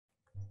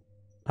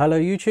Hello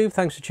YouTube,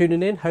 thanks for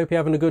tuning in. Hope you're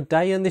having a good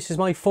day, and this is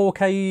my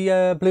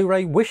 4K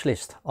Blu-ray wish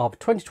list of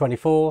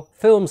 2024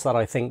 films that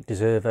I think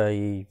deserve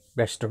a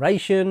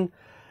restoration,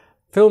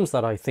 films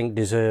that I think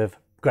deserve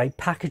great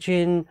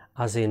packaging,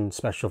 as in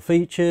special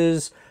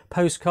features,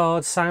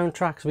 postcards,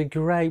 soundtracks. Would be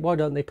great. Why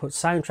don't they put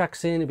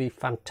soundtracks in? It'd be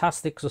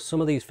fantastic, because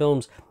some of these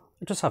films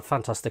just have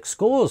fantastic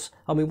scores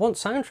and we want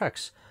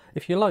soundtracks.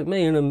 If you're like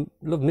me and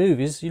love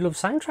movies, you love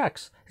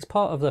soundtracks. It's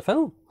part of the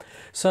film.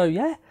 So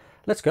yeah,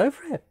 let's go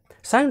for it.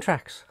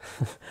 Soundtracks.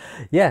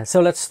 Yeah,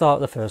 so let's start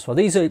the first one.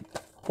 These are,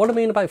 what I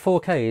mean about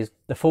 4K is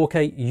the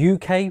 4K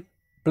UK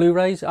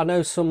Blu-rays. I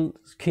know some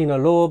Kino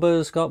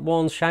Lorber's got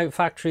one, Shout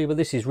Factory, but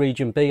this is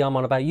Region B. I'm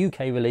on about UK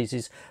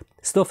releases,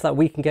 stuff that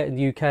we can get in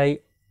the UK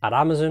at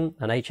Amazon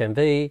and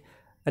HMV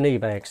and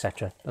eBay,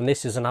 etc. And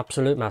this is an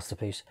absolute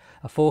masterpiece.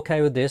 A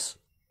 4K with this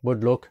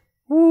would look,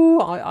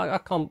 ooh, I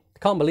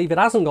can't believe it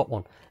hasn't got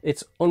one.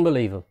 It's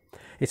unbelievable.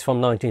 It's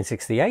from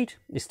 1968.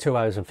 It's 2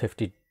 hours and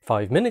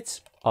 55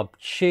 minutes of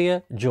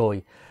sheer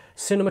joy.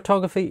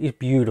 Cinematography is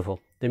beautiful.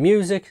 The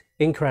music,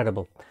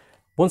 incredible.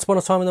 Once Upon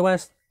a Time in the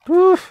West,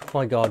 oof,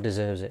 my God,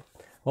 deserves it.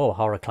 Oh,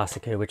 horror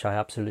classic here, which I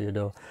absolutely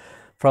adore.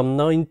 From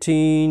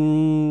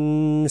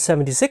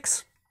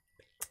 1976.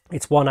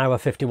 It's 1 hour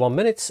 51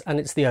 minutes, and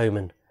it's The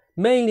Omen.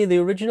 Mainly the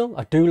original.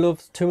 I do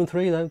love 2 and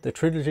 3 though, the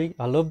trilogy.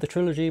 I love the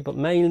trilogy, but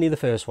mainly the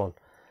first one.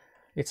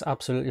 It's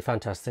absolutely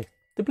fantastic.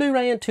 The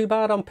Blu-ray ain't too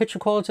bad on picture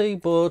quality,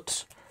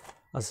 but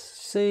as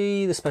you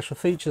see, the special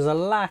features are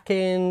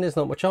lacking. There's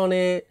not much on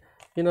it,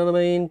 you know what I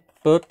mean?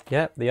 But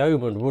yeah, The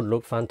Omen would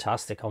look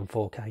fantastic on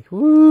 4K.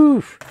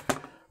 Woo!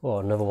 Oh,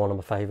 another one of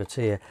my favourites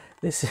here.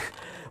 This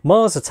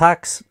Mars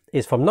Attacks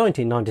is from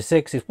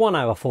 1996. It's 1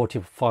 hour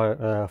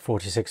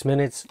 46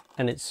 minutes,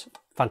 and it's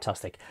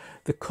fantastic.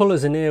 The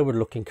colours in here would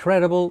look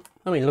incredible.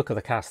 I mean, look at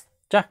the cast.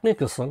 Jack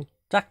Nicholson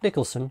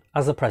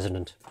as the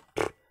president.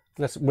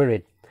 We're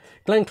in.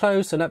 Glenn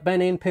Close, Annette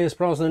Bening, Pierce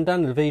Brosnan,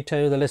 Danny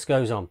DeVito, the list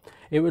goes on.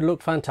 It would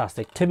look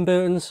fantastic. Tim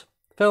Burton's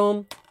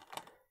film.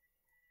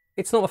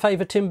 It's not my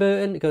favourite Tim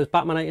Burton. It goes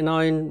Batman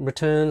 89,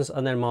 Returns,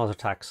 and then Mars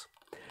Attacks.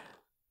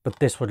 But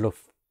this would look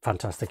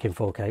fantastic in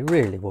 4K.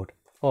 Really would.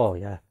 Oh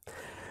yeah.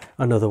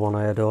 Another one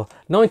I adore.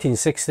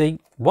 1960,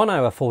 1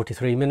 hour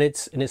 43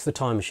 minutes, and it's The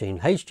Time Machine.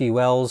 H.G.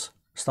 Wells,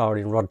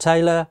 starring Rod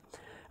Taylor,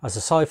 as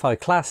a sci-fi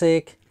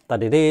classic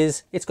that it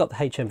is. It's got the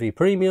HMV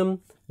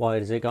Premium. Why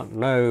has it got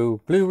no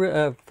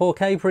Blu-ray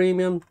 4K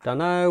Premium? Don't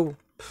know.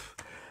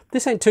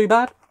 This ain't too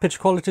bad. Picture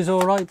quality's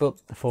alright,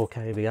 but the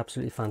 4K would be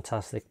absolutely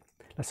fantastic.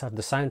 Let's have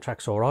the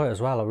soundtrack's alright as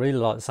well. I really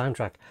like the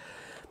soundtrack.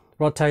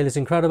 Rod Taylor's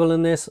incredible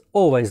in this.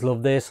 Always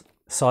love this.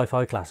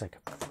 Sci-fi classic.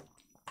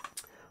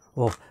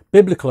 Oh,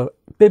 biblical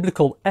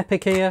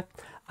epic here,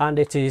 and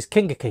it is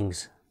King of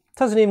Kings. It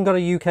hasn't even got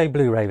a UK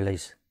Blu-ray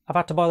release. I've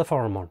had to buy the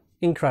foreign one.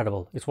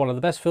 Incredible. It's one of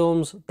the best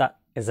films that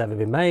has ever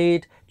been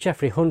made.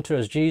 Jeffrey Hunter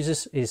as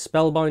Jesus is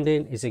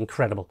spellbinding, is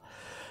incredible.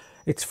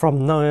 It's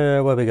from,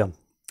 where we go?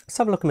 Let's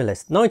have a look at my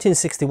list.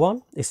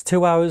 1961. It's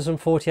 2 hours and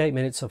 48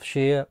 minutes of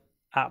sheer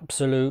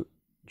absolute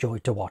joy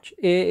to watch.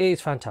 It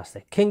is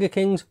fantastic. King of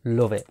Kings,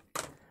 love it.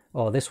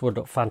 Oh, this would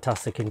look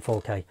fantastic in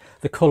 4K.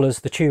 The colours,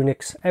 the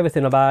tunics,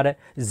 everything about it.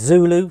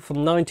 Zulu from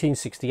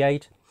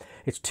 1968.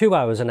 It's 2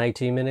 hours and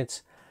 18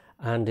 minutes,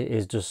 and it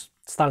is just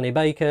Stanley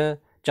Baker,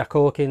 Jack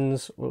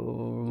Hawkins,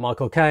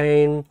 Michael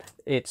Caine.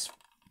 It's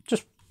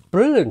just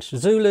brilliant.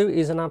 Zulu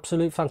is an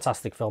absolute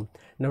fantastic film.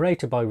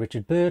 Narrated by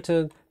Richard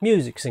Burton.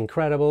 Music's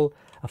incredible.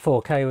 A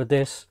 4K with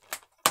this,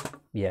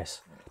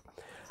 yes.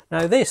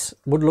 Now this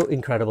would look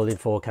incredible in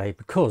 4K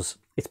because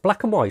it's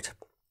black and white,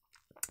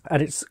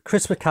 and it's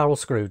Christmas Carol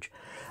Scrooge,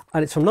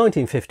 and it's from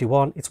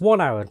 1951. It's 1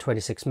 hour and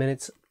 26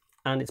 minutes,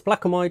 and it's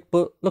black and white,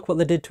 but look what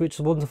they did to It's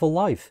a Wonderful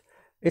Life.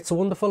 It's a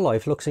Wonderful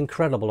Life looks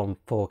incredible on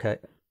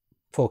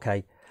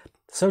 4K.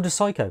 So does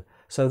Psycho.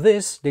 So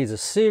this needs a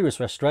serious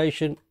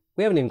restoration.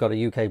 We haven't even got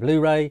a UK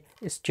Blu-ray.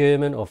 It's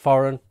German or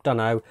foreign, don't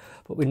know,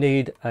 but we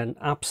need an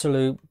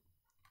absolute,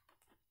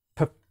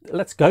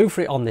 let's go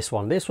for it on this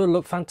one. This will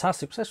look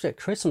fantastic, especially at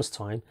Christmas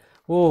time.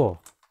 Oh,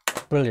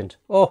 brilliant.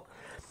 Oh,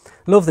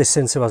 love this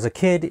since I was a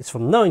kid. It's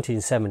from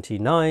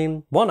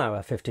 1979, 1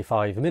 hour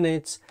 55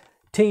 minutes.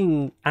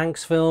 Teen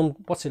angst film.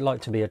 What's it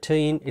like to be a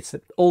teen? It's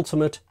the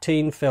ultimate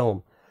teen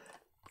film.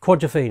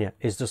 Quadrophenia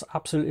is just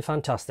absolutely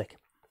fantastic.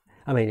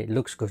 I mean, it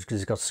looks good because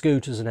it's got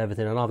scooters and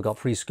everything, and I've got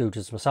 3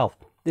 scooters myself.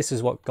 This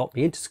is what got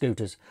me into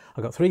scooters.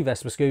 I've got 3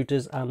 Vespa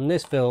scooters, and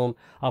this film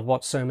I've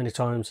watched so many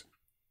times.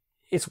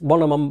 It's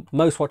one of my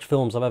most watched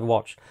films I've ever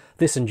watched.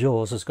 This and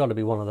Jaws has got to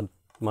be one of the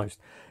most.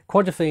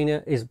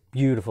 Quadrophenia is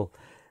beautiful.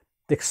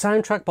 The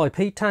soundtrack by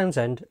Pete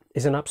Townsend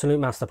is an absolute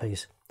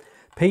masterpiece.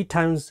 Pete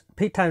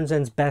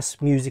Townsend's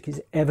best music he's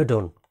ever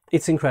done.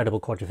 It's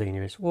incredible,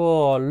 Quadrophenia is.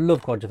 Oh, I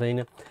love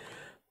Quadrophenia.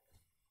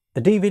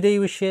 The DVD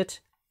was shit.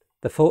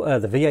 The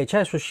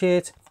VHS was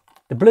shit.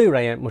 The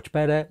Blu-ray ain't much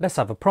better. Let's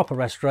have a proper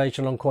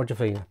restoration on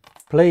Quadrophenia,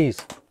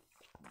 please.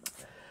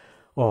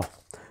 Oh,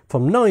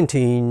 from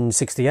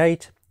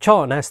 1968,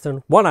 Charlton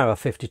Heston, 1 hour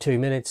 52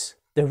 minutes.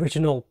 The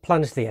original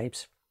Planet of the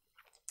Apes.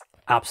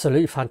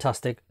 Absolutely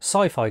fantastic.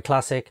 Sci-fi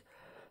classic.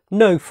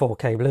 no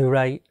 4K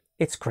Blu-ray,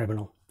 it's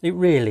criminal. It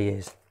really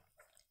is.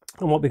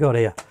 And what we got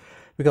here?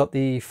 We got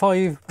the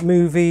 5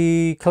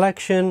 movie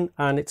collection,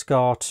 and it's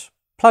got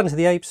Planet of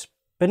the Apes,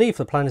 Beneath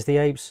the Planet of the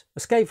Apes,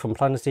 Escape from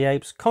Planet of the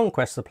Apes,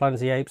 Conquest of the Planet of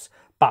the Apes,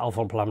 Battle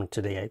for Planet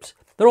of the Apes.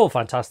 They're all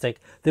fantastic.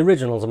 The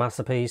original's a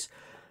masterpiece.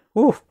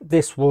 Ooh,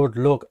 this would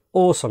look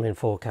awesome in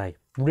 4K.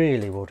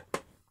 Really would.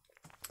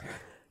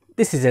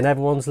 This is in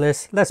everyone's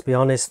list. Let's be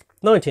honest.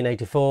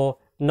 1984,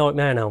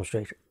 Nightmare on Elm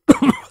Street.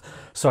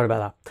 Sorry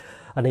about that.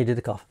 I needed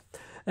a cough.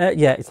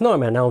 Yeah, it's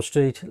Nightmare on Elm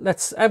Street.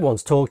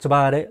 Everyone's talked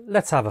about it.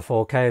 Let's have a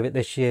 4K of it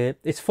this year.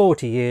 It's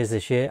 40 years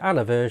this year,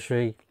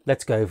 anniversary.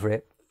 Let's go for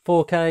it.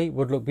 4K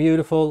would look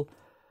beautiful.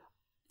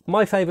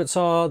 My favourites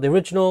are the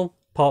original,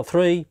 part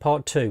 3,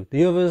 part 2.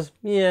 The others,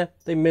 yeah,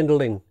 they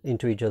mingle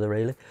into each other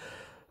really.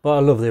 But I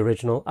love the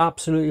original.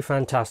 Absolutely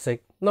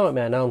fantastic.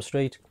 Nightmare on Elm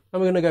Street.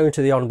 And we're going to go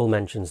into the honourable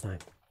mentions now.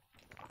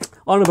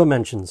 Honourable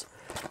mentions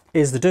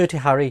is the Dirty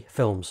Harry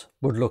films.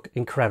 Would look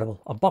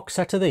incredible. A box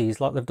set of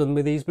these, like they've done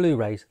with these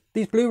Blu-rays.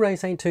 These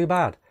Blu-rays ain't too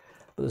bad.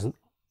 But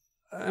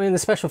the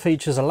special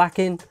features are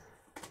lacking.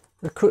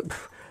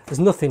 There's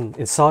nothing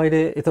inside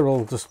it. They're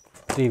all just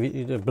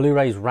DVD,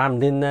 Blu-rays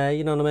rammed in there.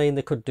 You know what I mean?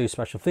 They could do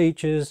special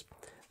features.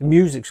 The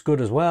music's good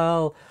as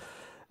well.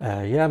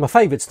 Yeah, my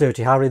favourite's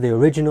Dirty Harry, the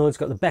original. It's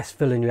got the best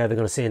villain you're ever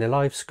going to see in your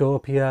life.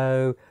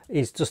 Scorpio.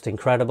 He's just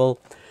incredible.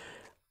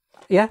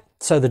 Yeah,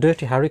 so the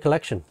Dirty Harry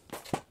collection.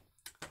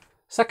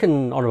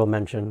 Second honourable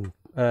mention,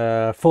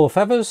 Four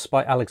Feathers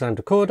by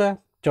Alexander Korda.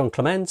 John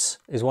Clements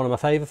is one of my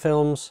favourite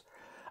films.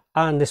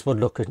 And this would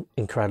look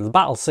incredible. The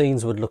battle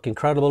scenes would look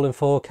incredible in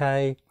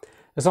 4K.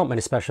 There's not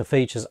many special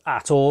features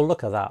at all.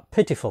 Look at that.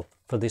 Pitiful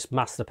for this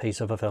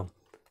masterpiece of a film.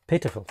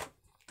 Pitiful.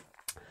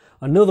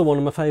 Another one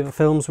of my favourite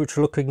films which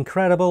look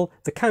incredible.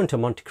 The Count of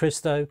Monte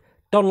Cristo.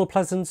 Donald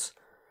Pleasance.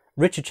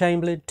 Richard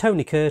Chamberlain.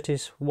 Tony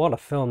Curtis. What a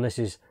film this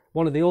is.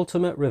 One of the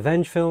ultimate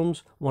revenge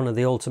films. One of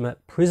the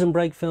ultimate prison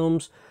break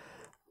films.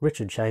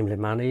 Richard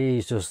Chamberlain, man,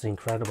 he's just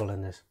incredible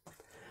in this.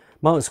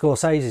 Martin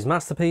Scorsese's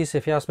masterpiece,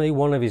 if you ask me.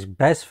 One of his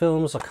best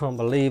films. I can't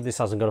believe this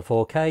hasn't got a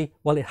 4K.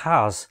 Well, it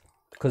has,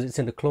 because it's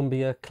in the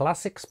Columbia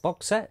Classics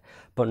box set,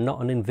 but not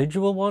an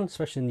individual one,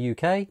 especially in the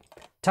UK.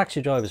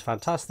 Taxi Driver's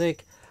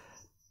fantastic.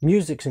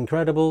 Music's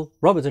incredible.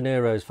 Robert De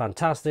Niro's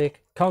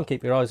fantastic. Can't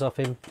keep your eyes off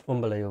him.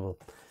 Unbelievable.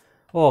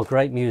 Oh,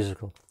 great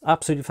musical.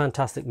 Absolutely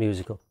fantastic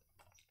musical.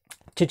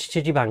 Chitty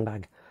Chitty Bang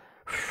Bang.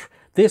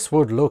 This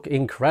would look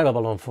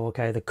incredible on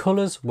 4K. The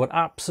colours would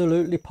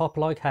absolutely pop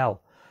like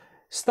hell.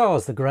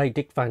 Stars the great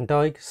Dick Van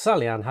Dyke,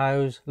 Sally Ann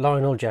Howes,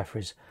 Lionel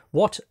Jeffries.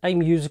 What a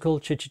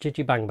musical Chitty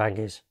Chitty Bang Bang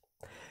is.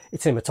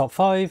 It's in my top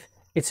 5.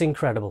 It's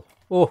incredible.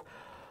 Oh,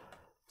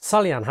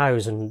 Sally Ann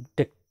Howes and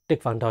Dick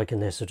Van Dyke in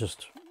this are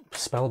just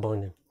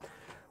spellbinding.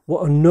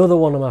 What another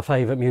one of my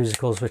favourite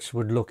musicals which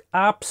would look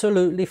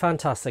absolutely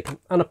fantastic.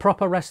 And a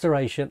proper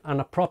restoration and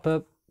a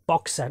proper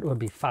box set would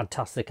be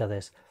fantastic of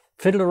this.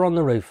 Fiddler on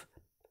the Roof.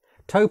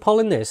 Topol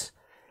in this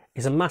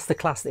is a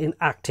masterclass in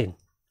acting.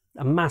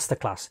 A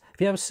masterclass.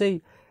 If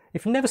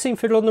you've never seen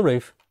Fiddler on the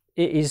Roof,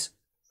 it is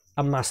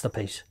a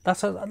masterpiece.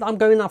 I'm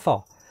going that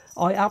far.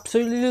 I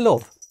absolutely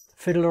love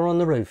Fiddler on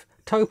the Roof.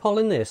 Topol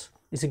in this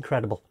is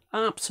incredible.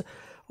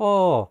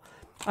 Oh,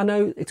 I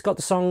know it's got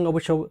the song I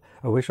wish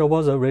I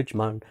was a rich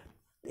man.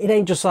 It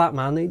ain't just that,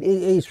 man.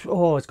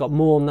 It's got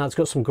more than that. It's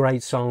got some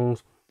great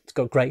songs. It's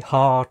got great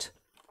heart.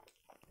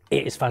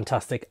 It is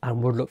fantastic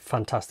and would look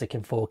fantastic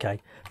in 4K.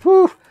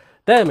 Whew.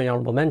 They're my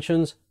honourable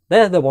mentions.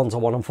 They're the ones I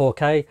want on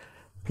 4K.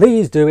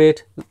 Please do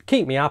it.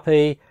 Keep me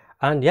happy.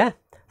 And yeah,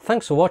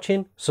 thanks for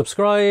watching.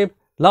 Subscribe,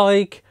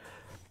 like,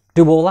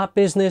 do all that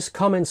business.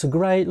 Comments are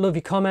great. Love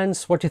your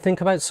comments. What do you think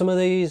about some of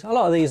these? A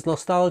lot of these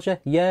nostalgia.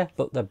 Yeah,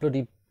 but they're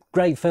bloody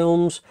great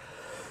films.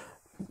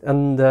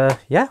 And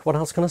yeah, what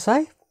else can I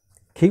say?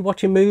 Keep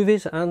watching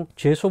movies and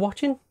cheers for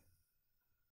watching.